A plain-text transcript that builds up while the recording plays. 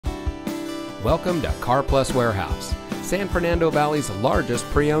Welcome to Karplus Warehouse, San Fernando Valley's largest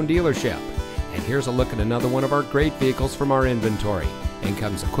pre-owned dealership. And here's a look at another one of our great vehicles from our inventory, and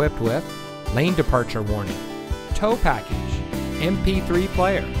comes equipped with lane departure warning, tow package, MP3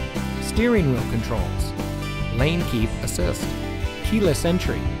 player, steering wheel controls, lane keep assist, keyless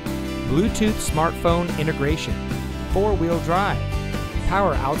entry, Bluetooth smartphone integration, four-wheel drive,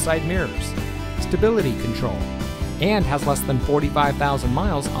 power outside mirrors, stability control, and has less than 45,000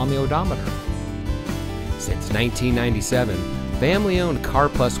 miles on the odometer. Since 1997, family-owned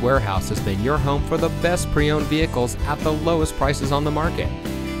Karplus Warehouse has been your home for the best pre-owned vehicles at the lowest prices on the market.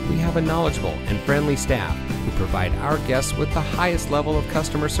 We have a knowledgeable and friendly staff who provide our guests with the highest level of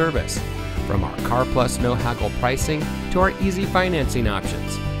customer service. From our Karplus no-haggle pricing to our easy financing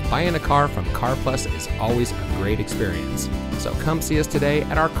options, buying a car from Karplus is always a great experience. So come see us today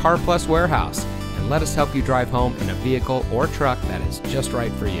at our Karplus Warehouse and let us help you drive home in a vehicle or truck that is just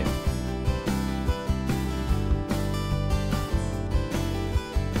right for you.